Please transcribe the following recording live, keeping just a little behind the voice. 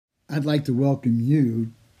I'd like to welcome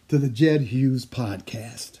you to the Jed Hughes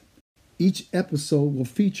Podcast. Each episode will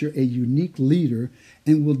feature a unique leader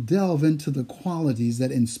and will delve into the qualities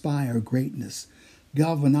that inspire greatness,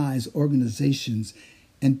 galvanize organizations,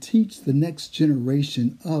 and teach the next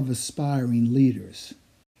generation of aspiring leaders.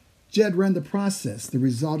 Jed ran the process that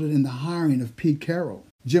resulted in the hiring of Pete Carroll,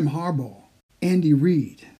 Jim Harbaugh, Andy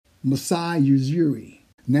Reid, Masai Ujiri.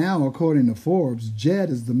 Now, according to Forbes, Jed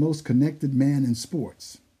is the most connected man in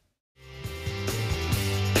sports.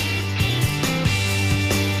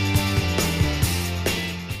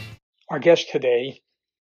 Our guest today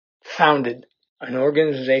founded an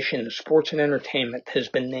organization in sports and entertainment that has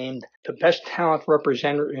been named the best talent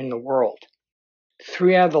representative in the world.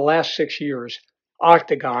 3 out of the last 6 years,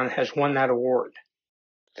 Octagon has won that award.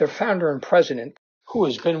 Their founder and president, who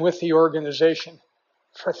has been with the organization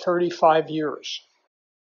for 35 years.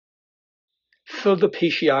 Phil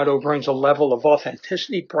DiPicciotto brings a level of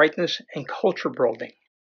authenticity, brightness, and culture building.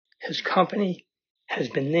 His company has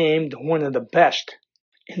been named one of the best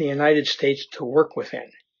in the United States to work within.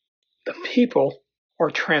 The people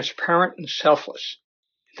are transparent and selfless.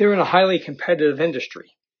 They're in a highly competitive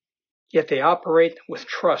industry, yet they operate with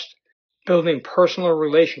trust, building personal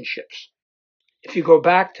relationships. If you go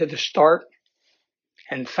back to the start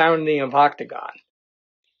and founding of Octagon,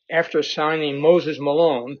 after signing Moses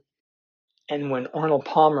Malone, and when Arnold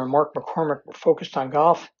Palmer and Mark McCormick were focused on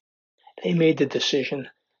golf, they made the decision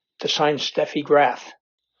to sign Steffi Graf,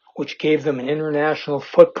 which gave them an international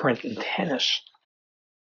footprint in tennis.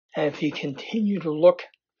 And if you continue to look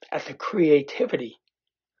at the creativity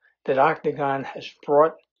that Octagon has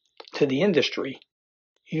brought to the industry,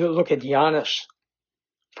 you look at Giannis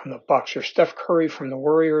from the Bucks or Steph Curry from the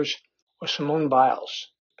Warriors or Simone Biles,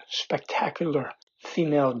 spectacular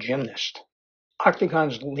female gymnast.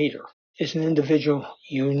 Octagon's leader is an individual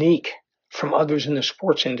unique from others in the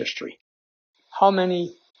sports industry. How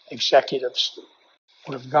many executives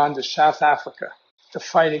would have gone to South Africa to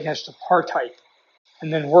fight against apartheid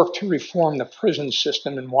and then work to reform the prison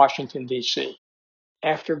system in Washington, D.C.?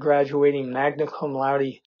 After graduating magna cum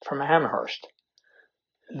laude from Amherst,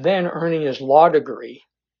 then earning his law degree,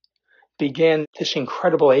 began this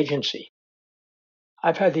incredible agency.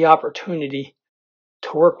 I've had the opportunity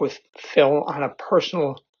to work with Phil on a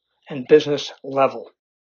personal and business level.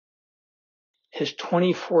 His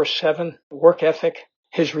 24/7 work ethic,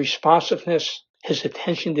 his responsiveness, his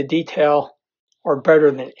attention to detail are better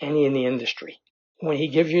than any in the industry. When he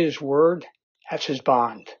gives you his word, that's his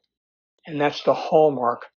bond. And that's the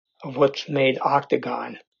hallmark of what's made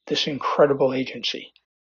Octagon this incredible agency.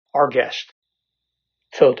 Our guest,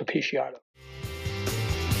 Phil DiPicciotto.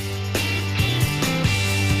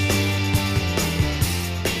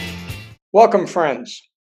 Welcome, friends.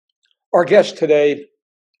 Our guest today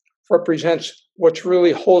represents what's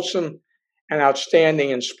really wholesome and outstanding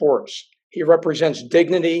in sports. He represents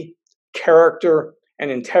dignity, character,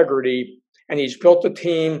 and integrity, and he's built a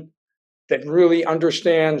team that really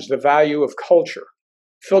understands the value of culture.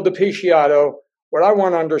 Phil DiPicciotto, what I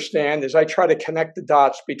want to understand is I try to connect the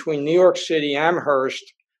dots between New York City, Amherst,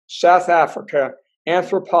 South Africa,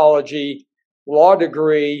 anthropology, law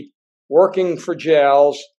degree, working for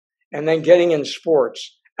jails, and then getting in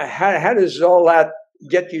sports. How does all that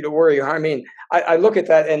get you to where you are? I mean, I look at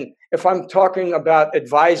that, and if I'm talking about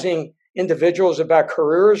advising individuals about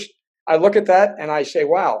careers, I look at that and I say,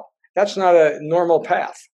 wow, that's not a normal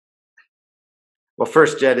path. Well,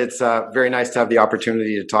 first, Jed, it's very nice to have the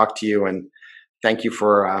opportunity to talk to you, and thank you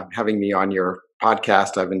for having me on your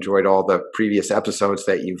podcast. I've enjoyed all the previous episodes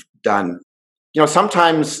that you've done. You know,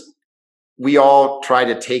 sometimes we all try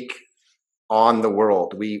to take on the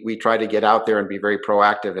world. We try to get out there and be very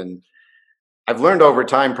proactive. And I've learned over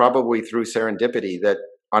time, probably through serendipity, that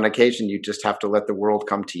on occasion you just have to let the world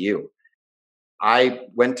come to you. I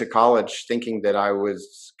went to college thinking that I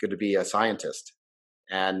was going to be a scientist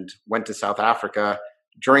and went to South Africa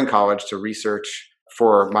during college to research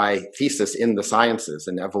for my thesis in the sciences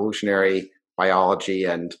in evolutionary biology.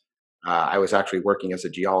 And I was actually working as a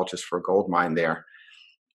geologist for a gold mine there.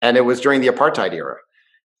 And it was during the apartheid era.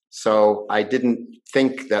 So I didn't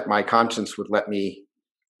think that my conscience would let me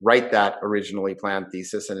write that originally planned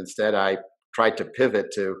thesis. And instead, I tried to pivot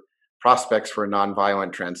to prospects for a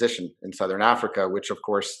nonviolent transition in Southern Africa, which, of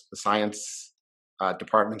course, the science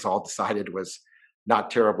departments all decided was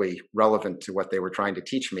not terribly relevant to what they were trying to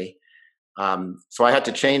teach me. So I had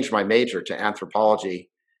to change my major to anthropology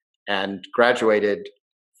and graduated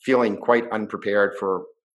feeling quite unprepared for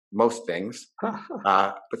most things.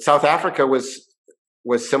 But South Africa was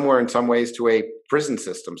similar in some ways to a prison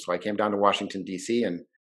system. So I came down to Washington, D.C. and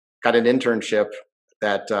got an internship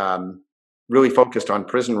that really focused on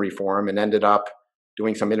prison reform and ended up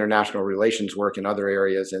doing some international relations work in other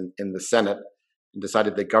areas in the Senate, and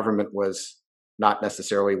decided that government was not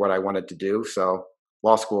necessarily what I wanted to do. So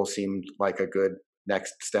law school seemed like a good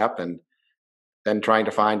next step. And then trying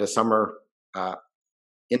to find a summer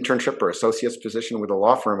internship or associate's position with a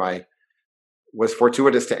law firm, I was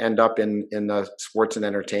fortuitous to end up in a sports and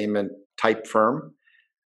entertainment type firm.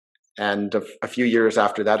 And a few years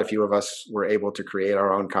after that, a few of us were able to create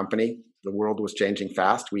our own company. The world was changing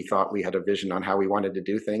fast. We thought we had a vision on how we wanted to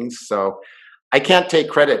do things. So I can't take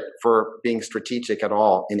credit for being strategic at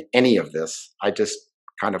all in any of this. I just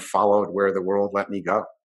kind of followed where the world let me go.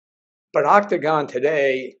 But Octagon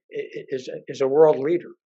today is a world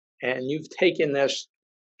leader. And you've taken this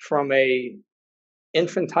from a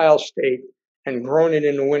infantile state and grown it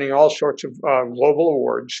into winning all sorts of global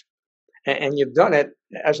awards. And you've done it,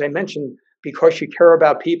 as I mentioned, because you care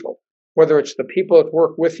about people, whether it's the people that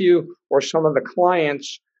work with you or some of the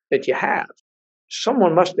clients that you have.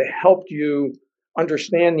 Someone must have helped you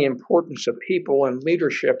understand the importance of people and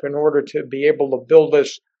leadership in order to be able to build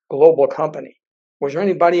this global company. Was there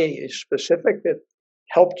anybody specific that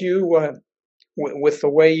helped you with the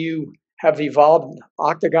way you have evolved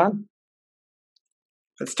Octagon?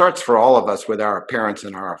 It starts for all of us with our parents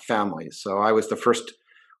and our families. So I was the first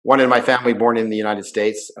one in my family born in the United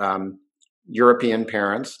States, European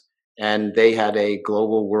parents, and they had a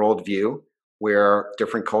global worldview where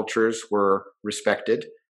different cultures were respected,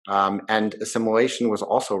 and assimilation was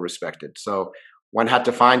also respected. So one had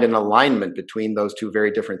to find an alignment between those two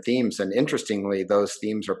very different themes. And interestingly, those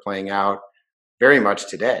themes are playing out very much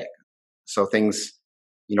today. So things,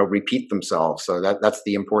 repeat themselves. So that's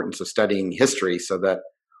the importance of studying history, so that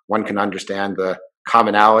one can understand the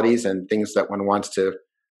commonalities and things that one wants to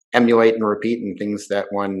emulate and repeat, and things that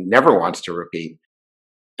one never wants to repeat.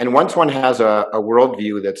 And once one has a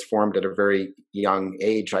worldview that's formed at a very young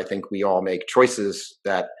age, I think we all make choices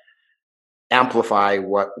that amplify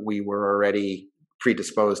what we were already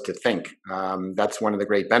predisposed to think. That's one of the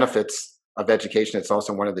great benefits of education. It's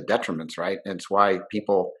also one of the detriments, right? And it's why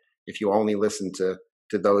people, if you only listen to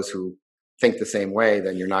those who think the same way,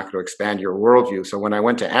 then you're not going to expand your worldview. So when I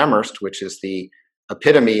went to Amherst, which is the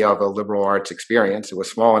epitome of a liberal arts experience, it was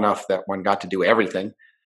small enough that one got to do everything.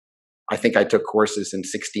 I think I took courses in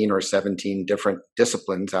 16 or 17 different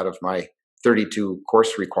disciplines out of my 32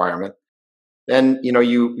 course requirement. Then,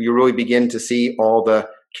 you really begin to see all the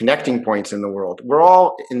connecting points in the world. We're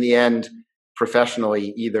all, in the end,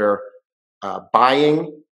 professionally either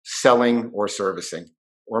buying, selling, or servicing,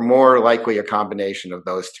 or more likely a combination of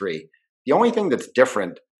those three. The only thing that's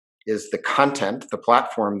different is the content, the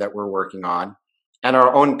platform that we're working on, and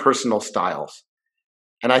our own personal styles.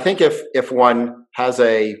 And I think if one has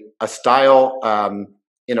a style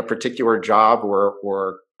in a particular job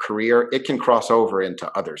or career, it can cross over into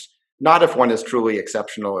others. Not if one is truly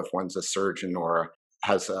exceptional, if one's a surgeon or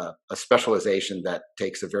has a specialization that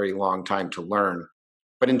takes a very long time to learn.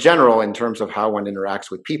 But in general, in terms of how one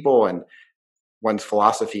interacts with people and one's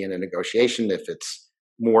philosophy in a negotiation, if it's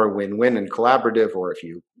more win-win and collaborative, or if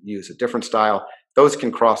you use a different style, those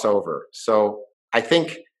can cross over. So I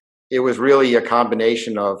think it was really a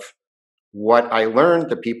combination of what I learned,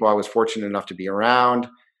 the people I was fortunate enough to be around,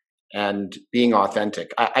 and being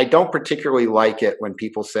authentic. I don't particularly like it when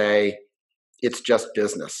people say it's just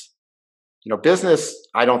business. Business,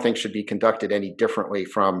 I don't think, should be conducted any differently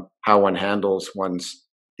from how one handles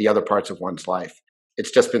the other parts of one's life.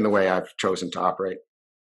 It's just been the way I've chosen to operate.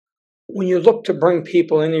 When you look to bring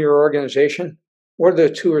people into your organization, what are the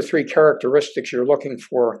 2 or 3 characteristics you're looking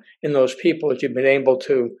for in those people that you've been able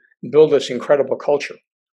to build this incredible culture?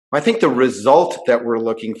 I think the result that we're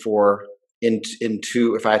looking for in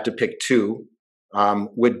two, if I had to pick 2,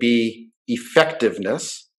 would be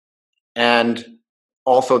effectiveness and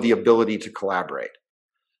also the ability to collaborate.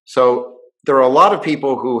 So there are a lot of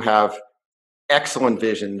people who have excellent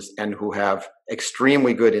visions and who have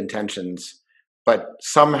extremely good intentions, but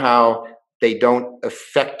somehow they don't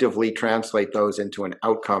effectively translate those into an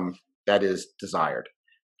outcome that is desired.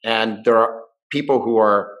 And there are people who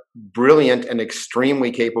are brilliant and extremely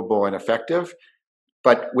capable and effective,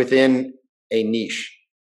 but within a niche.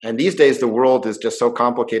 And these days, the world is just so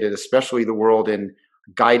complicated, especially the world in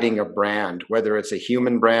guiding a brand, whether it's a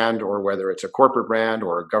human brand or whether it's a corporate brand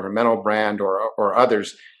or a governmental brand or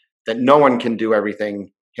others, that no one can do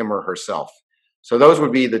everything him or herself. So those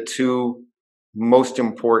would be the 2 most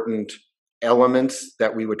important elements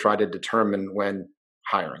that we would try to determine when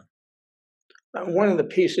hiring. One of the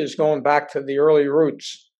pieces, going back to the early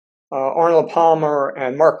roots, Arnold Palmer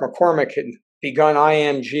and Mark McCormick had begun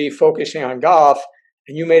IMG focusing on golf,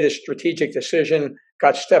 and you made a strategic decision,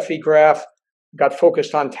 got Steffi Graf got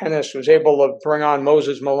focused on tennis, was able to bring on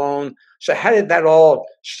Moses Malone. So how did that all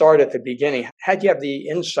start at the beginning? How did you have the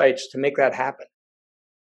insights to make that happen?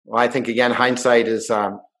 Well, I think again, hindsight is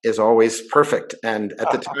always perfect, and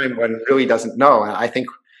at the time, one really doesn't know. And I think,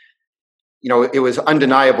 it was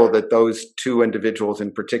undeniable that those two individuals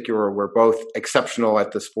in particular were both exceptional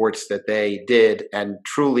at the sports that they did, and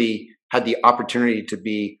truly had the opportunity to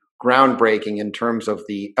be groundbreaking in terms of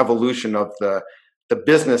the evolution of the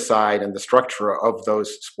business side and the structure of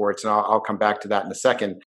those sports. And I'll come back to that in a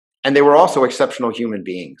second. And they were also exceptional human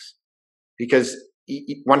beings, because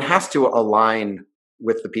one has to align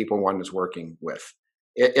with the people one is working with.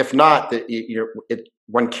 If not,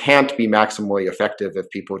 one can't be maximally effective if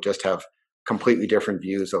people just have completely different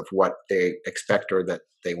views of what they expect or that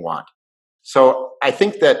they want. So I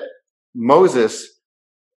think that Moses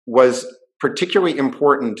was particularly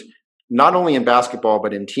important, not only in basketball,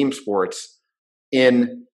 but in team sports,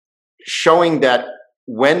 in showing that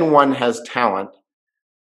when one has talent,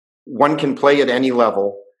 one can play at any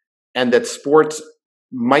level, and that sports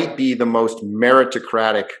might be the most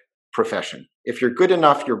meritocratic profession. If you're good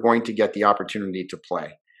enough, you're going to get the opportunity to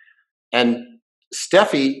play. And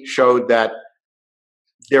Steffi showed that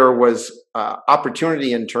there was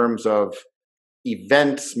opportunity in terms of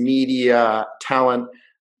events, media, talent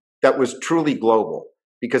that was truly global.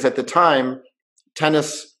 Because at the time,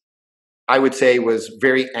 tennis, I would say, was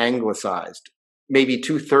very anglicized. Maybe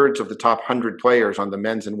 2/3 of the top 100 players on the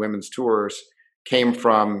men's and women's tours came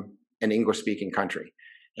from an English-speaking country.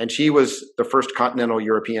 And she was the first continental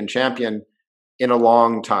European champion in a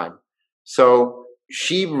long time. So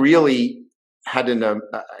she really had an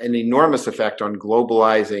enormous effect on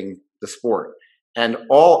globalizing the sport. And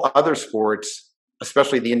all other sports,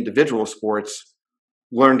 especially the individual sports,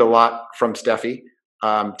 learned a lot from Steffi.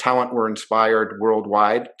 Talent were inspired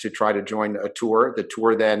worldwide to try to join a tour. The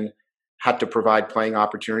tour then had to provide playing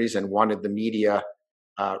opportunities and wanted the media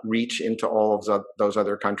reach into all of those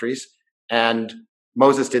other countries. And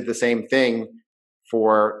Moses did the same thing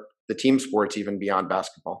for the team sports, even beyond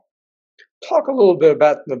basketball. Talk a little bit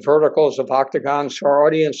about the verticals of Octagon so our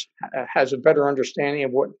audience has a better understanding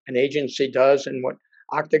of what an agency does and what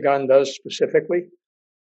Octagon does specifically.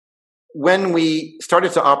 When we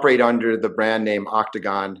started to operate under the brand name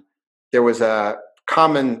Octagon, there was a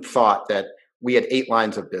common thought that we had 8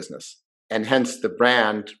 lines of business, and hence the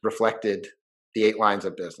brand reflected the 8 lines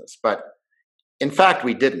of business. But in fact,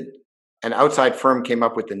 we didn't. An outside firm came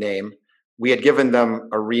up with the name. We had given them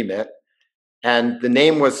a remit, and the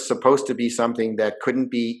name was supposed to be something that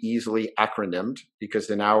couldn't be easily acronymed, because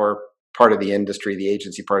in our part of the industry, the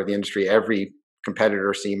agency part of the industry, every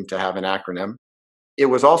competitor seemed to have an acronym. It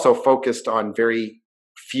was also focused on very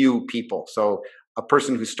few people. So a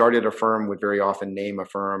person who started a firm would very often name a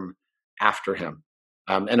firm after him.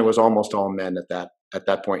 And it was almost all men at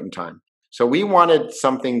that point in time. So we wanted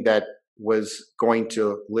something that was going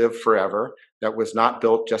to live forever, that was not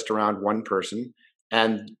built just around one person,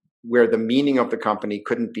 and where the meaning of the company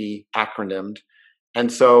couldn't be acronymed.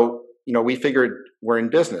 And so, we figured we're in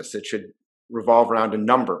business. It should revolve around a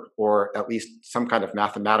number, or at least some kind of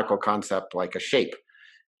mathematical concept like a shape.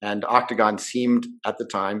 And Octagon seemed at the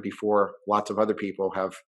time, before lots of other people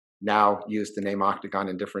have now used the name Octagon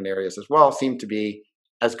in different areas as well, seemed to be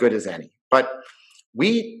as good as any. But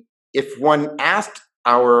if one asked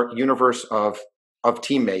our universe of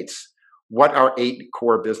teammates what our 8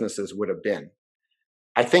 core businesses would have been,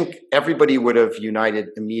 I think everybody would have united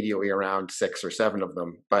immediately around 6 or 7 of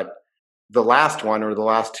them. But the last one, or the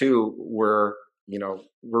last 2, were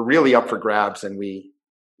really up for grabs, and we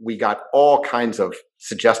got all kinds of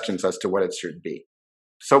suggestions as to what it should be.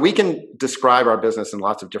 So we can describe our business in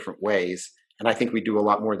lots of different ways, and I think we do a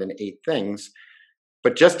lot more than 8 things.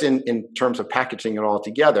 But just in terms of packaging it all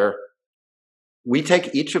together, we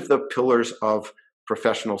take each of the pillars of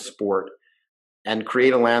professional sport and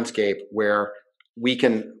create a landscape where we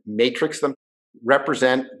can matrix them,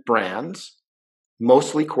 represent brands,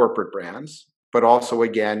 mostly corporate brands, but also,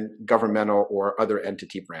 again, governmental or other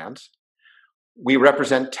entity brands. We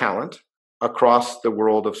represent talent across the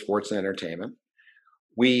world of sports and entertainment.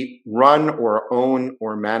 We run or own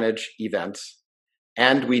or manage events,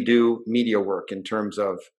 and we do media work in terms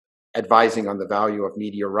of advising on the value of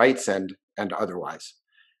media rights and otherwise.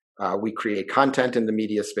 We create content in the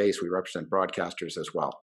media space. We represent broadcasters as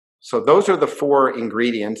well. So those are the 4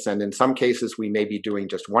 ingredients, and in some cases we may be doing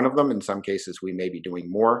just one of them. In some cases we may be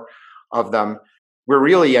doing more of them. We're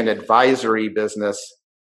really an advisory business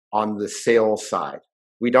on the sales side.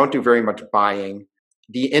 We don't do very much buying.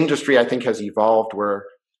 The industry, I think, has evolved where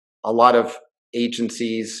a lot of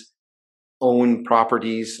agencies own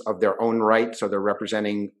properties of their own right, so they're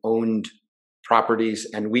representing owned properties,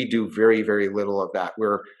 and we do very, very little of that.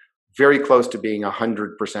 We're very close to being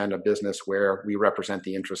 100% a business where we represent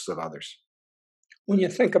the interests of others. When you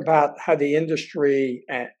think about how the industry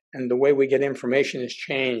and the way we get information has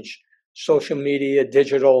changed, social media,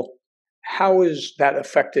 digital, how has that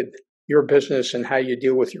affected your business and how you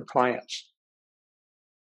deal with your clients?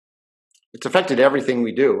 It's affected everything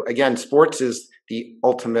we do. Again, sports is the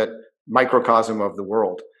ultimate microcosm of the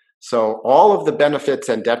world. So all of the benefits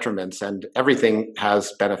and detriments, and everything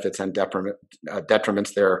has benefits and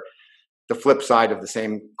detriments, they're the flip side of the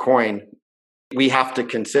same coin, we have to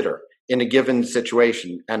consider in a given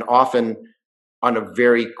situation, and often on a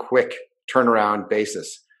very quick turnaround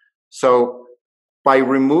basis. So by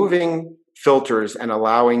removing filters and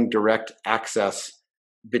allowing direct access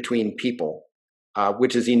between people,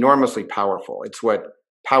 which is enormously powerful. It's what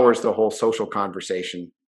powers the whole social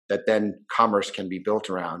conversation that then commerce can be built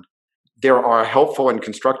around. There are helpful and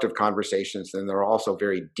constructive conversations, and there are also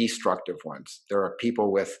very destructive ones. There are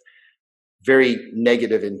people with very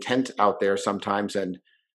negative intent out there sometimes, and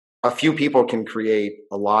a few people can create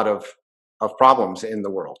a lot of problems in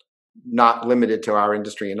the world, not limited to our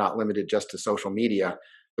industry and not limited just to social media.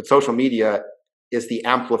 But social media is the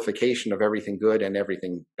amplification of everything good and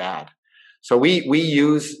everything bad. So we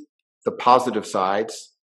use the positive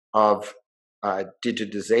sides of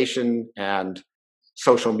digitization and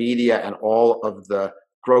social media and all of the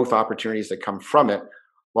growth opportunities that come from it,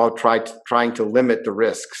 while trying to limit the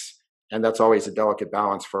risks. And that's always a delicate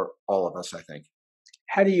balance for all of us, I think.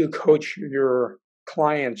 How do you coach your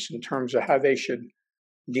clients in terms of how they should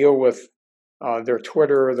deal with their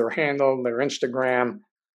Twitter, their handle, their Instagram,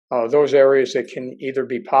 those areas that can either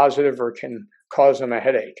be positive or can cause them a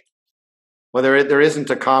headache? Well, there isn't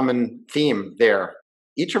a common theme there.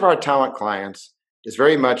 Each of our talent clients is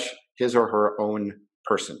very much his or her own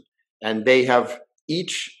person, and they have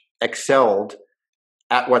each excelled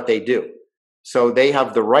at what they do. So they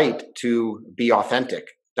have the right to be authentic.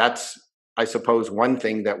 That's, I suppose, one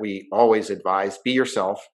thing that we always advise: be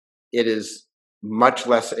yourself. It is much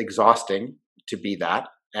less exhausting to be that,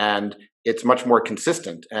 and it's much more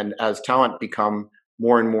consistent. And as talent become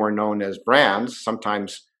more and more known as brands,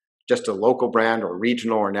 sometimes just a local brand or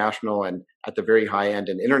regional or national, and at the very high end,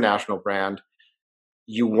 an international brand,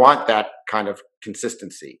 you want that kind of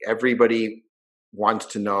consistency. Everybody wants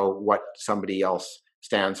to know what somebody else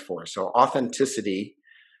stands for. So authenticity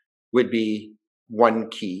would be one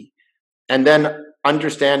key. And then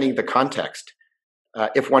understanding the context.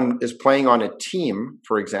 If one is playing on a team,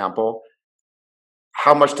 for example,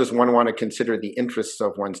 how much does one want to consider the interests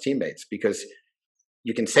of one's teammates? Because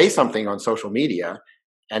you can say something on social media,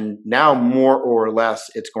 and now more or less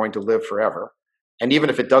it's going to live forever. And even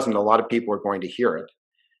if it doesn't, a lot of people are going to hear it.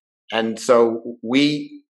 And so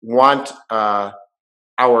we want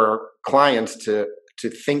our clients to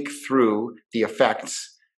think through the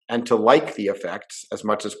effects and to like the effects as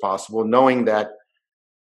much as possible, knowing that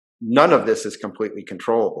none of this is completely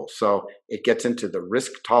controllable. So it gets into the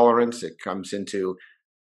risk tolerance. It comes into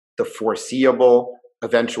the foreseeable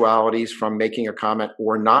eventualities from making a comment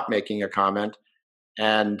or not making a comment.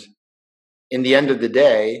 And in the end of the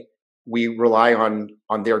day, we rely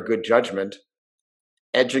on their good judgment.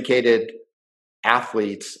 Educated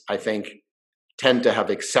athletes, I think, tend to have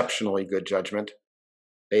exceptionally good judgment.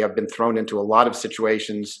 They have been thrown into a lot of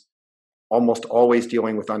situations, almost always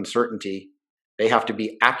dealing with uncertainty. They have to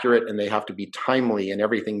be accurate and they have to be timely in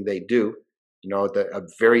everything they do. You know, a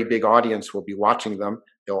very big audience will be watching them.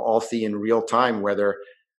 They'll all see in real time whether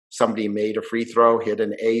somebody made a free throw, hit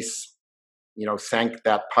an ace, sank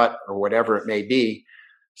that putt or whatever it may be.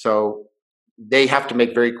 So they have to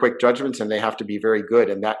make very quick judgments and they have to be very good.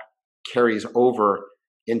 And that carries over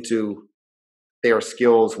into their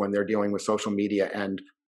skills when they're dealing with social media and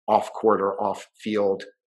off-court or off-field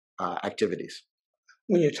activities.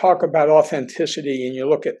 When you talk about authenticity and you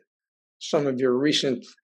look at some of your recent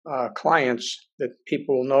clients that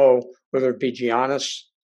people know, whether it be Giannis,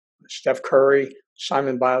 Steph Curry,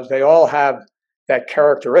 Simon Biles, they all have that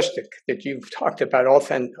characteristic that you've talked about,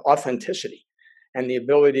 authenticity, and the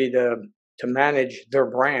ability to manage their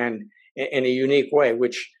brand in a unique way,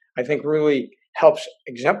 which I think really helps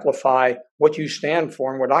exemplify what you stand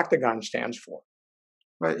for and what Octagon stands for.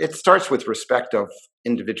 Well, it starts with respect of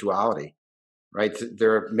individuality, right?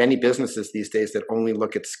 There are many businesses these days that only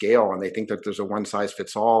look at scale and they think that there's a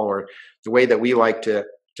one-size-fits-all, or the way that we like to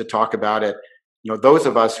talk about it. Those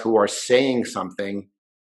of us who are saying something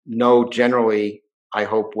know generally, I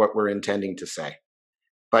hope, what we're intending to say.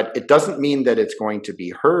 But it doesn't mean that it's going to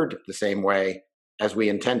be heard the same way as we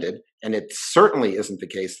intended. And it certainly isn't the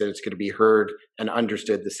case that it's going to be heard and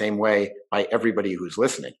understood the same way by everybody who's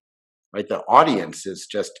listening. right? The audience is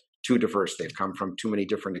just too diverse. They've come from too many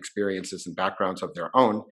different experiences and backgrounds of their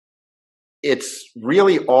own. It's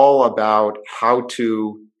really all about how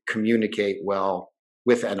to communicate well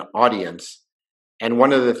with an audience. And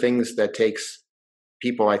one of the things that takes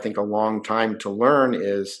people, I think, a long time to learn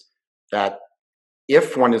is that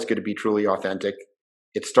if one is going to be truly authentic,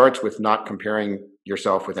 it starts with not comparing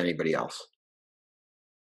yourself with anybody else.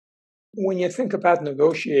 When you think about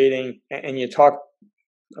negotiating and you talk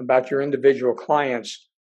about your individual clients,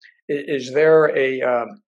 is there a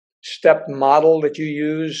step model that you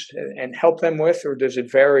use and help them with, or does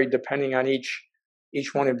it vary depending on each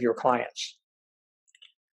one of your clients?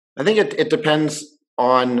 I think it depends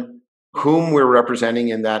on whom we're representing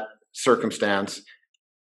in that circumstance,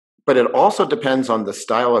 but it also depends on the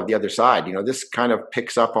style of the other side. This kind of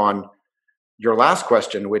picks up on your last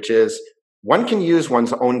question, which is one can use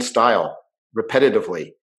one's own style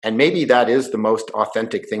repetitively, and maybe that is the most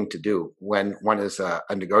authentic thing to do when one is a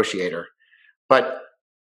negotiator. But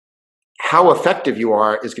how effective you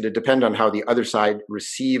are is going to depend on how the other side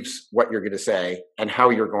receives what you're going to say and how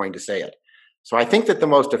you're going to say it. So I think that the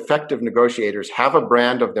most effective negotiators have a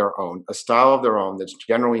brand of their own, a style of their own that's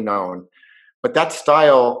generally known, but that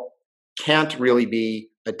style can't really be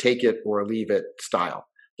a take it or leave it style.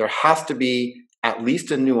 There has to be at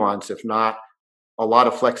least a nuance, if not a lot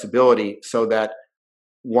of flexibility, so that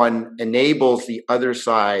one enables the other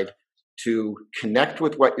side to connect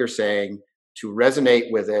with what you're saying, to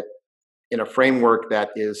resonate with it in a framework that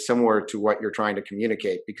is similar to what you're trying to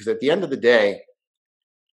communicate. Because at the end of the day,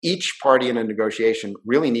 each party in a negotiation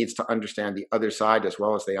really needs to understand the other side as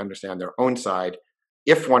well as they understand their own side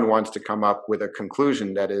if one wants to come up with a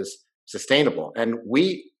conclusion that is sustainable. And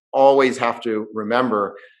we always have to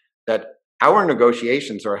remember that our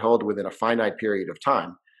negotiations are held within a finite period of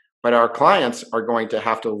time, but our clients are going to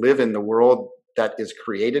have to live in the world that is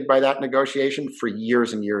created by that negotiation for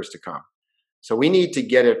years and years to come. So we need to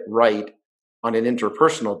get it right on an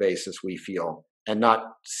interpersonal basis, we feel, and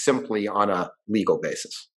not simply on a legal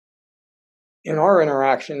basis. In our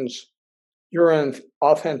interactions, your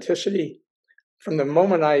authenticity, from the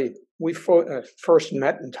moment we first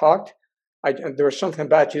met and talked, there was something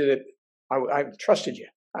about you that I trusted you.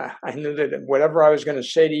 I knew that whatever I was going to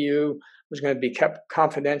say to you was going to be kept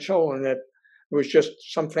confidential, and that it was just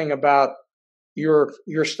something about your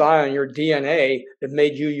style and your DNA that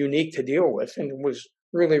made you unique to deal with, and it was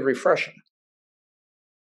really refreshing.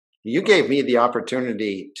 You gave me the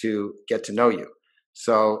opportunity to get to know you.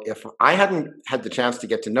 So if I hadn't had the chance to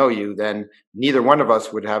get to know you, then neither one of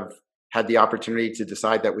us would have had the opportunity to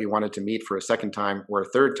decide that we wanted to meet for a second time or a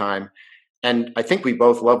third time. And I think we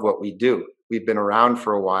both love what we do. We've been around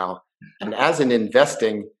for a while. And as in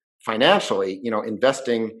investing financially,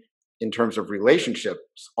 investing in terms of relationships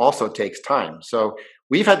also takes time. So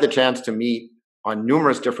we've had the chance to meet on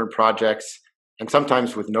numerous different projects, and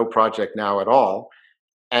sometimes with no project now at all.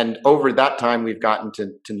 And over that time, we've gotten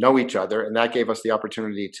to know each other, and that gave us the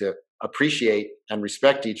opportunity to appreciate and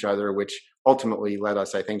respect each other, which ultimately led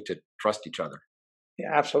us, I think, to trust each other.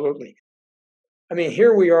 Yeah, absolutely. I mean,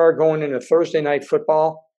 here we are going into Thursday night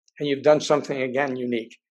football, and you've done something, again,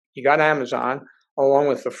 unique. You got Amazon, along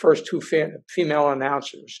with the first two female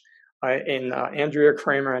announcers in Andrea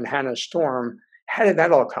Kramer and Hannah Storm. How did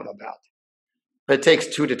that all come about? It takes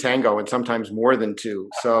two to tango, and sometimes more than two.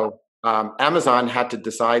 So Amazon had to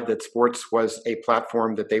decide that sports was a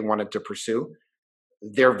platform that they wanted to pursue.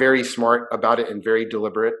 They're very smart about it and very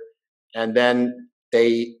deliberate. And then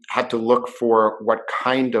they had to look for what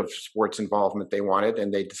kind of sports involvement they wanted,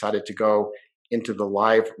 and they decided to go into the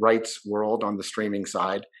live rights world on the streaming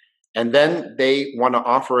side. And then they want to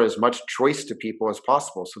offer as much choice to people as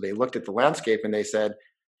possible. So they looked at the landscape and they said,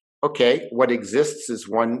 okay, what exists is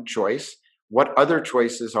one choice. What other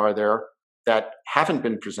choices are there that haven't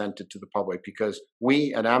been presented to the public? Because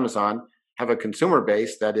we at Amazon have a consumer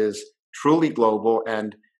base that is truly global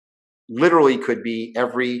and literally could be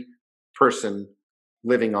every person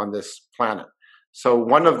living on this planet. So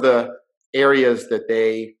one of the areas that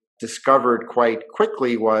they discovered quite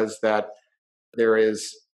quickly was that there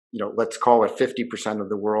is, let's call it 50% of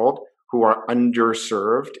the world who are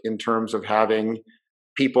underserved in terms of having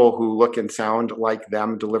people who look and sound like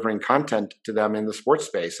them delivering content to them in the sports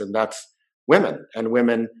space. And that's women. And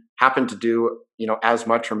women happen to do, as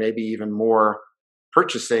much or maybe even more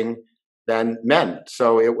purchasing than men.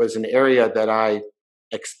 So it was an area that I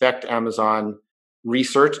expect Amazon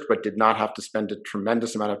researched, but did not have to spend a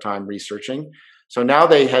tremendous amount of time researching. So now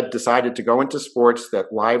they had decided to go into sports,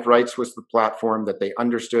 that live rights was the platform, that they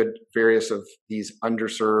understood various of these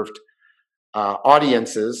underserved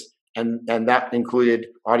audiences. And that included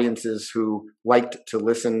audiences who liked to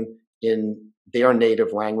listen in their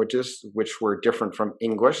native languages, which were different from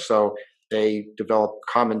English. So they developed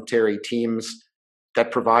commentary teams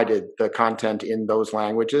that provided the content in those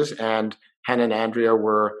languages. And Hannah and Andrea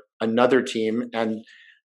were another team. And,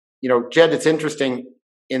 Jed, it's interesting.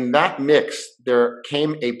 In that mix, there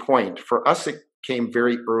came a point. For us, it came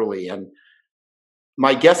very early. And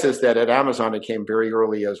my guess is that at Amazon, it came very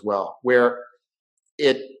early as well, where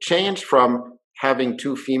it changed from having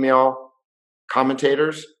two female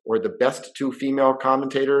commentators or the best two female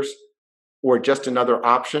commentators or just another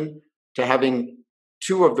option to having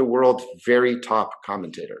two of the world's very top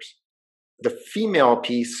commentators. The female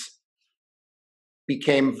piece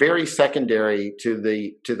became very secondary to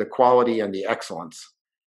the quality and the excellence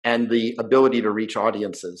and the ability to reach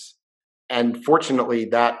audiences. And fortunately,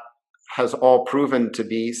 that has all proven to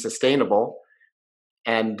be sustainable.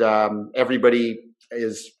 And everybody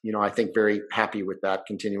is, I think, very happy with that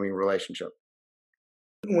continuing relationship.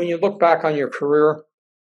 When you look back on your career,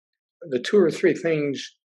 the two or three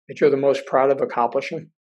things that you're the most proud of accomplishing,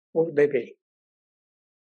 what would they be?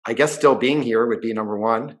 I guess still being here would be number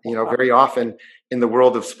one. Very often in the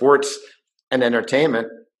world of sports and entertainment,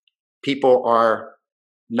 people are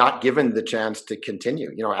not given the chance to continue.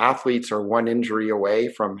 Athletes are one injury away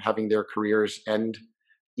from having their careers end.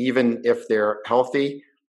 Even if they're healthy,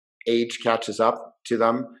 age catches up to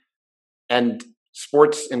them. And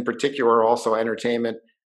sports in particular, also entertainment,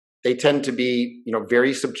 they tend to be,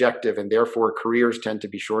 very subjective, and therefore careers tend to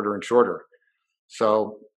be shorter and shorter.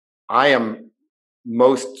 So I am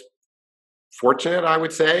most fortunate, I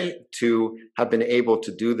would say, to have been able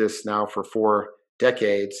to do this now for 4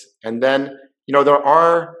 decades. And then, there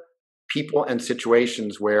are people and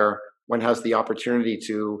situations where one has the opportunity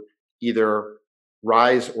to either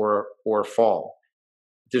rise or fall.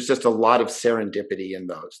 There's just a lot of serendipity in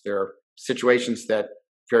those. There are situations that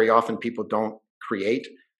very often people don't create,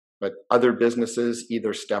 but other businesses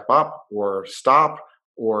either step up or stop,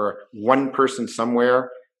 or one person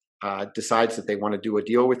somewhere decides that they want to do a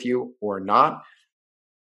deal with you or not.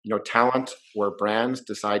 Talent or brands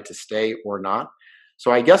decide to stay or not.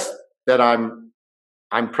 So I guess that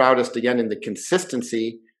I'm proudest again in the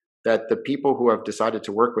consistency that the people who have decided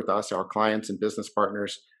to work with us, our clients and business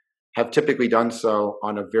partners, have typically done so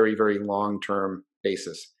on a very, very long-term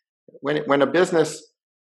basis. When a business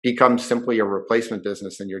becomes simply a replacement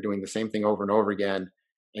business and you're doing the same thing over and over again,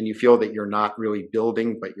 and you feel that you're not really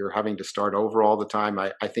building, but you're having to start over all the time,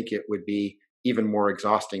 I think it would be even more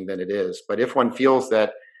exhausting than it is. But if one feels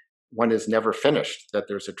that one is never finished, that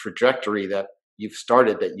there's a trajectory that you've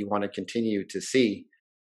started that you want to continue to see,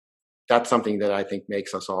 that's something that I think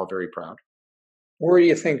makes us all very proud. Where do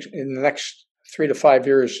you think in the next 3 to 5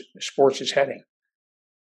 years sports is heading?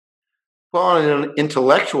 Well, on an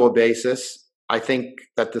intellectual basis, I think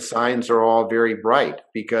that the signs are all very bright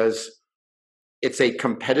because it's a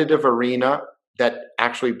competitive arena that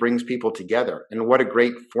actually brings people together. And what a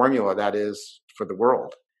great formula that is for the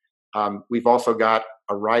world. We've also got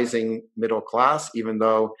a rising middle class, even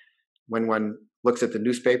though when one looks at the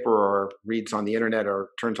newspaper or reads on the internet or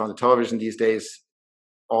turns on the television these days,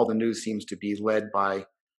 all the news seems to be led by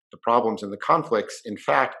the problems and the conflicts. In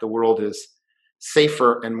fact, the world is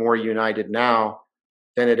safer and more united now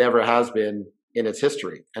than it ever has been in its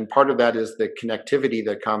history. And part of that is the connectivity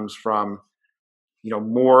that comes from,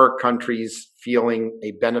 more countries feeling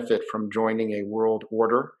a benefit from joining a world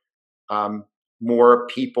order, more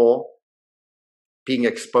people being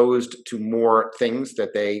exposed to more things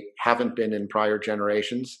that they haven't been in prior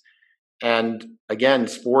generations. And again,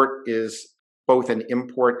 sport is both an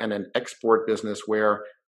import and an export business where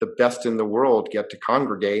the best in the world get to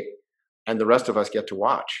congregate and the rest of us get to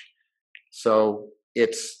watch. So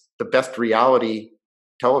it's the best reality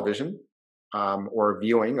television or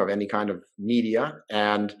viewing of any kind of media.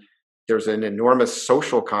 And there's an enormous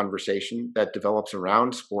social conversation that develops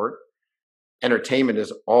around sport. Entertainment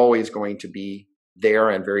is always going to be there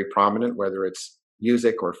and very prominent, whether it's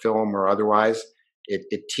music or film or otherwise.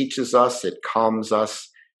 It teaches us, it calms us,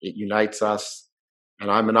 it unites us.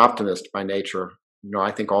 And I'm an optimist by nature.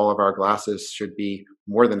 I think all of our glasses should be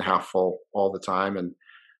more than half full all the time, and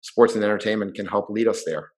sports and entertainment can help lead us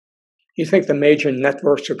there. You think the major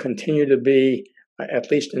networks will continue to be,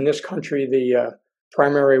 at least in this country, the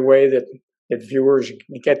primary way that viewers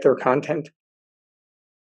get their content?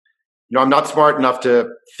 I'm not smart enough to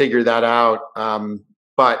figure that out.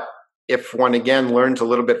 But if one again learns a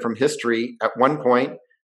little bit from history, at one point,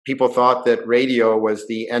 people thought that radio was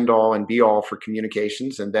the end all and be all for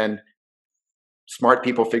communications. And then smart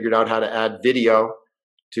people figured out how to add video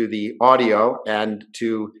to the audio and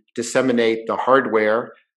to disseminate the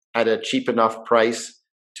hardware at a cheap enough price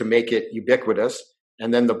to make it ubiquitous.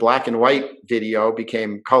 And then the black and white video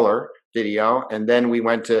became color video. And then we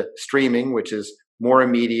went to streaming, which is more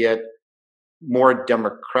immediate, more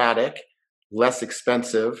democratic, less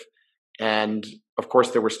expensive. And of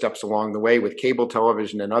course, there were steps along the way with cable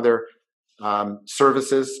television and other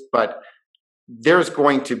services, but there's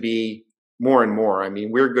going to be more and more. I mean,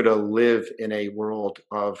 we're going to live in a world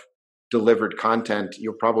of delivered content.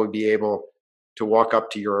 You'll probably be able to walk up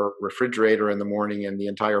to your refrigerator in the morning, and the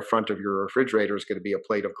entire front of your refrigerator is going to be a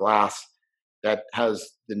plate of glass that has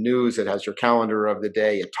the news, it has your calendar of the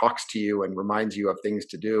day, it talks to you and reminds you of things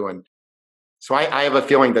to do. And so I have a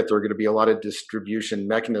feeling that there are going to be a lot of distribution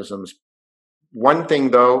mechanisms. One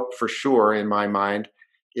thing, though, for sure in my mind,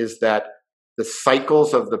 is that the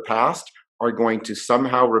cycles of the past are going to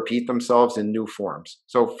somehow repeat themselves in new forms.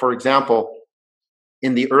 So, for example,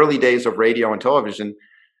 in the early days of radio and television,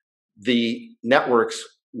 the networks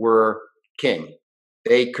were king.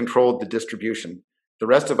 They controlled the distribution. The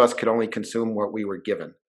rest of us could only consume what we were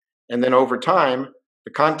given. And then over time,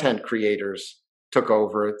 the content creators took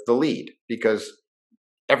over the lead because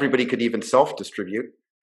everybody could even self-distribute.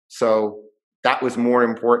 So that was more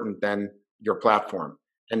important than your platform.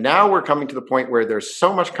 And now we're coming to the point where there's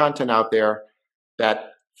so much content out there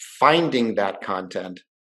that finding that content,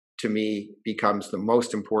 to me, becomes the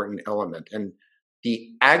most important element. And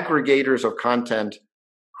the aggregators of content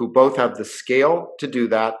who both have the scale to do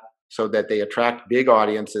that so that they attract big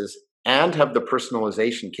audiences and have the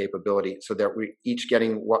personalization capability so that we're each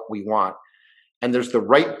getting what we want. And there's the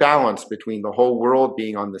right balance between the whole world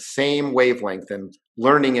being on the same wavelength and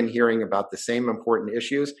learning and hearing about the same important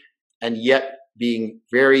issues, and yet being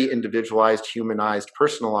very individualized, humanized,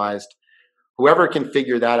 personalized. Whoever can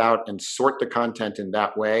figure that out and sort the content in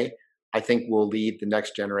that way, I think will lead the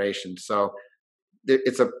next generation. So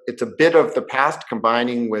it's a bit of the past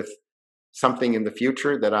combining with something in the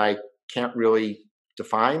future that I can't really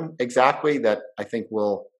define exactly, that I think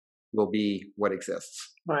will be what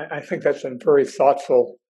exists. I think that's a very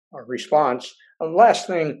thoughtful response. Last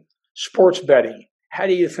thing, sports betting. How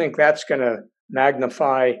do you think that's going to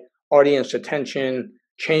magnify audience attention,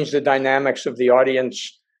 change the dynamics of the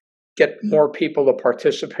audience, get more people to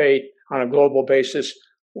participate on a global basis?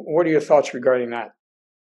 What are your thoughts regarding that?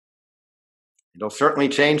 It'll certainly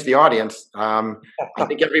change the audience. I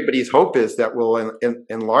think everybody's hope is that we'll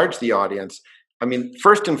enlarge the audience. I mean,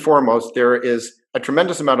 first and foremost, there is a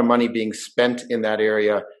tremendous amount of money being spent in that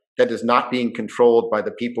area that is not being controlled by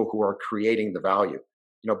the people who are creating the value,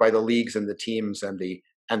 by the leagues and the teams and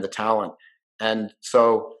the talent. And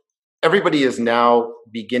so everybody is now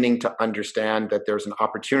beginning to understand that there's an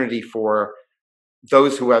opportunity for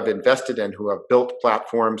those who have invested and who have built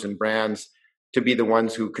platforms and brands to be the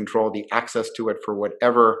ones who control the access to it for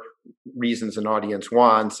whatever reasons an audience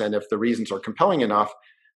wants. And if the reasons are compelling enough,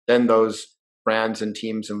 then those brands and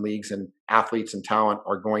teams and leagues and athletes and talent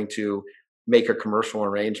are going to make a commercial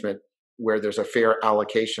arrangement where there's a fair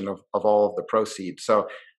allocation of all of the proceeds. So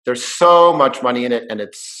there's so much money in it, and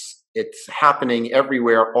it's happening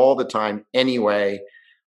everywhere all the time anyway,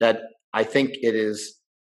 that I think it is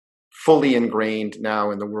fully ingrained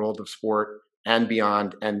now in the world of sport and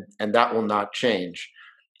beyond, and that will not change.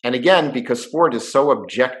 And again, because sport is so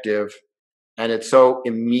objective and it's so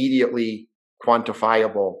immediately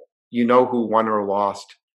quantifiable, who won or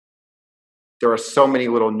lost. There are so many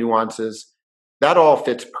little nuances. That all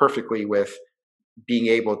fits perfectly with being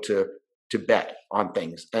able to bet on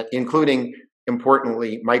things, including,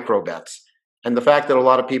 importantly, micro bets. And the fact that a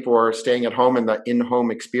lot of people are staying at home and the in-home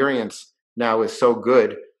experience now is so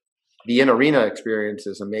good. The in-arena experience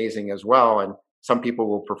is amazing as well, and some people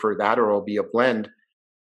will prefer that, or it'll be a blend.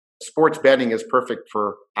 Sports betting is perfect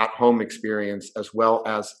for at-home experience as well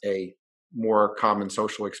as a more common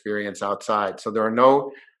social experience outside. So there are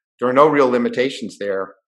no real limitations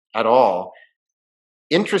there at all.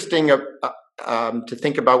 Interesting to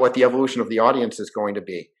think about what the evolution of the audience is going to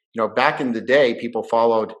be. Back in the day, people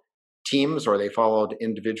followed teams, or they followed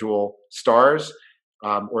individual stars,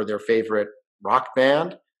 or their favorite rock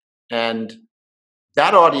band. And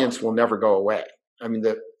that audience will never go away. I mean,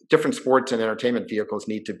 the different sports and entertainment vehicles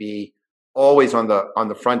need to be always on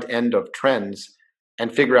the front end of trends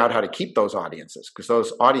and figure out how to keep those audiences, because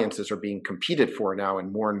those audiences are being competed for now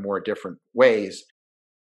in more and more different ways.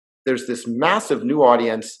 There's this massive new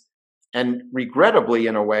audience, and regrettably,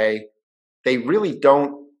 in a way, they really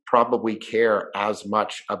don't probably care as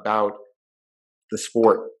much about the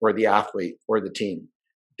sport or the athlete or the team.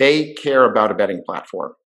 They care about a betting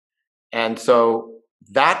platform. And so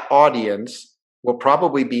that audience will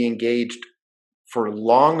probably be engaged for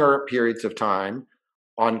longer periods of time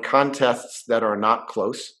on contests that are not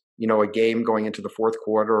close, a game going into the fourth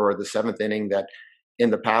quarter or the seventh inning that in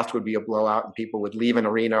the past would be a blowout and people would leave an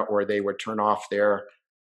arena or they would turn off their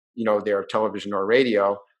television or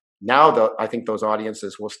radio. Now, I think those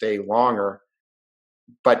audiences will stay longer,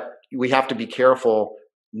 but we have to be careful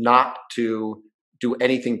not to do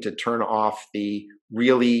anything to turn off the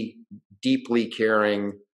really deeply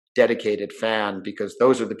caring, dedicated fan, because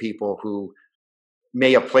those are the people who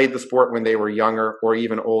may have played the sport when they were younger or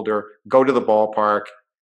even older, go to the ballpark,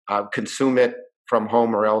 consume it from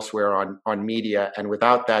home or elsewhere on media. And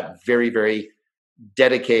without that very, very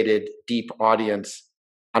dedicated, deep audience,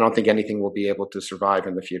 I don't think anything will be able to survive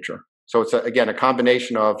in the future. So it's, again, a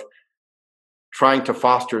combination of trying to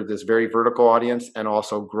foster this very vertical audience and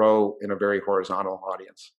also grow in a very horizontal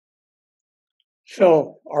audience.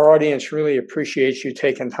 Phil, our audience really appreciates you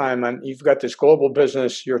taking time. You've got this global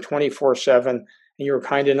business, you're 24/7, and you were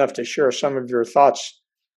kind enough to share some of your thoughts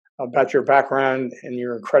about your background and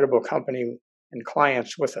your incredible company and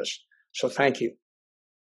clients with us. So thank you.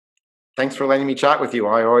 Thanks for letting me chat with you.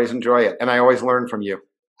 I always enjoy it, and I always learn from you.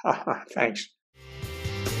 Thanks.